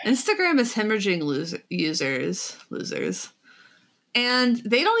Instagram is hemorrhaging losers. And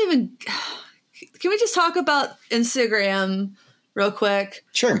they don't even, can we just talk about Instagram real quick?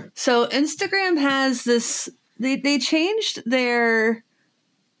 Sure. So Instagram has this, they changed their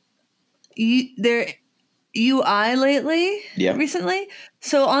UI recently.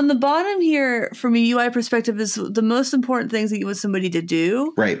 So on the bottom here, from a UI perspective, is the most important things that you want somebody to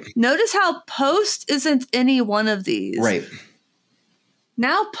do. Right. Notice how post isn't any one of these. Right.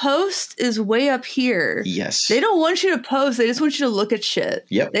 Now post is way up here. Yes. They don't want you to post. They just want you to look at shit.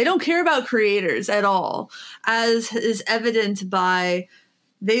 Yep. They don't care about creators at all, as is evident by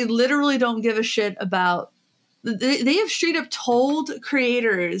they literally don't give a shit about. They have straight up told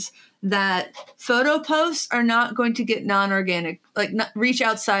creators that photo posts are not going to get non-organic, not reach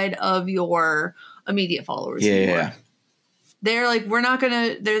outside of your immediate followers anymore. Yeah. They're like,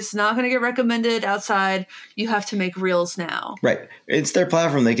 there's not going to get recommended outside. You have to make Reels now. Right. It's their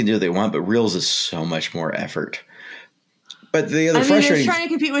platform. They can do what they want, but Reels is so much more effort. But the other frustrating... they're trying to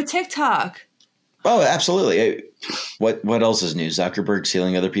compete with TikTok. Oh, absolutely. What else is new? Zuckerberg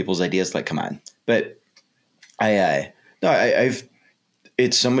stealing other people's ideas? Come on. But I've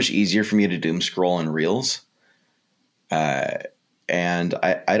it's so much easier for me to doom scroll on Reels. And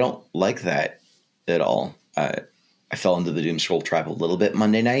I don't like that at all. I fell into the doom scroll trap a little bit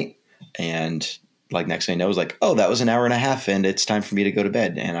Monday night, and next thing I know, I was like, oh, that was an hour and a half, and it's time for me to go to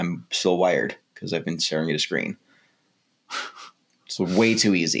bed, and I'm still wired because I've been staring at a screen. It's way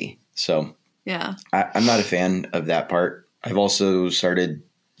too easy. So yeah, I'm not a fan of that part. I've also started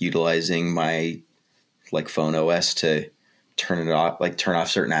utilizing my phone OS to turn it off, turn off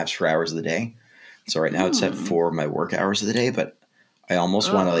certain apps for hours of the day. So right now it's set for my work hours of the day, but I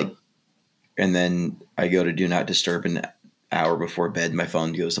almost want to and then I go to do not disturb an hour before bed. My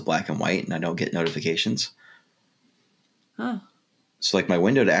phone goes to black and white and I don't get notifications. Huh. So my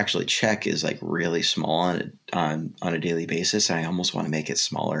window to actually check is really small on a daily basis. And I almost want to make it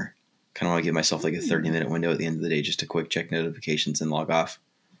smaller. Kind of want to give myself a 30-minute window at the end of the day just to quick check notifications and log off.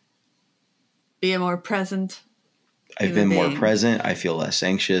 Be a more present. I've been more present. I feel less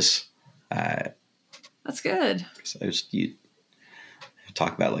anxious. That's good. You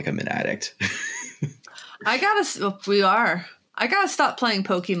talk about I'm an addict. I gotta stop playing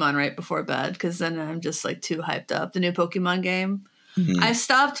Pokemon right before bed because then I'm just too hyped up. The new Pokemon game. Mm-hmm. I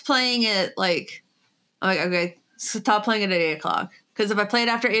stopped playing it okay, stop playing it at 8 o'clock. Because if I play it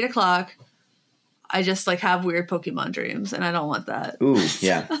after 8 o'clock, I just have weird Pokemon dreams and I don't want that. Ooh,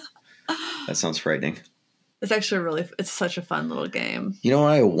 yeah. That sounds frightening. It's actually it's such a fun little game. You know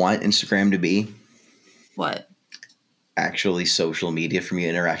what I want Instagram to be? What? Actually social media for me to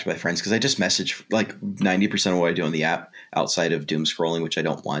interact with my friends, because I just message 90% of what I do on the app outside of doom scrolling, which I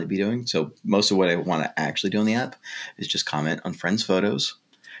don't want to be doing. So most of what I want to actually do on the app is just comment on friends' photos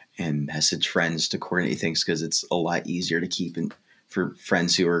and message friends to coordinate things, because it's a lot easier to keep for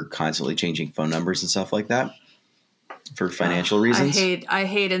friends who are constantly changing phone numbers and stuff like that for financial reasons. I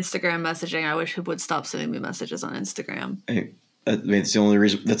hate Instagram messaging. I wish it would stop sending me messages on Instagram. It's the only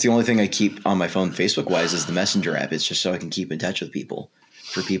reason. That's the only thing I keep on my phone Facebook wise is the Messenger app. It's just so I can keep in touch with people.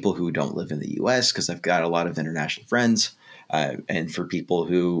 For people who don't live in the U.S., because I've got a lot of international friends, and for people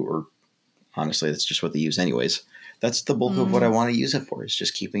who are honestly, that's just what they use anyways. That's the bulk of what I want to use it for. Is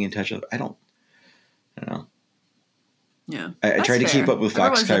just keeping in touch with. I don't know. Yeah, I tried to keep up with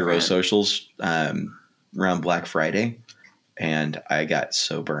Fox Cairo socials around Black Friday, and I got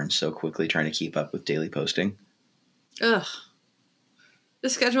so burned so quickly trying to keep up with daily posting. Ugh.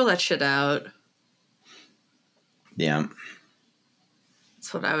 Just schedule that shit out. Yeah.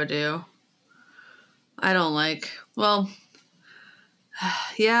 That's what I would do. I don't well,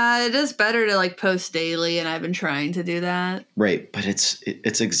 yeah, it is better to like post daily, and I've been trying to do that. Right, but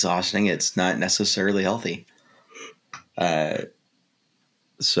it's exhausting. It's not necessarily healthy.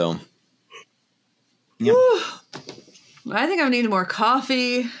 So, yeah. I think I need more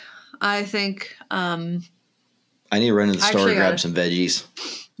coffee. I think I need to run to the store and grab some veggies.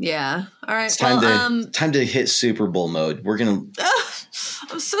 Yeah. All right. It's time to hit Super Bowl mode. We're gonna.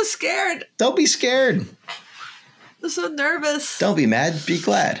 I'm so scared. Don't be scared. I'm so nervous. Don't be mad. Be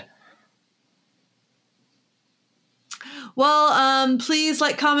glad. Well, please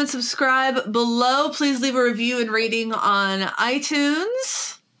like, comment, subscribe below. Please leave a review and rating on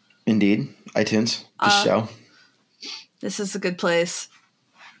iTunes. Indeed. iTunes. This show. This is a good place.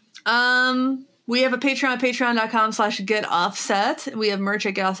 We have a Patreon, patreon.com/getoffset. We have merch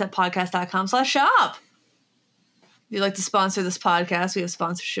at getoffsetpodcast.com/shop. If you'd like to sponsor this podcast, we have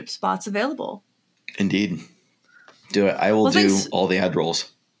sponsorship spots available. Indeed. Do it. I will do all the ad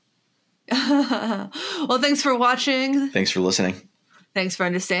rolls. Well, thanks for watching. Thanks for listening. Thanks for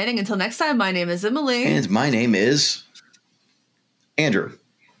understanding. Until next time, my name is Emily. And my name is Andrew.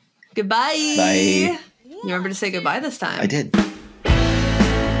 Goodbye. Bye. You remember to say goodbye this time. I did.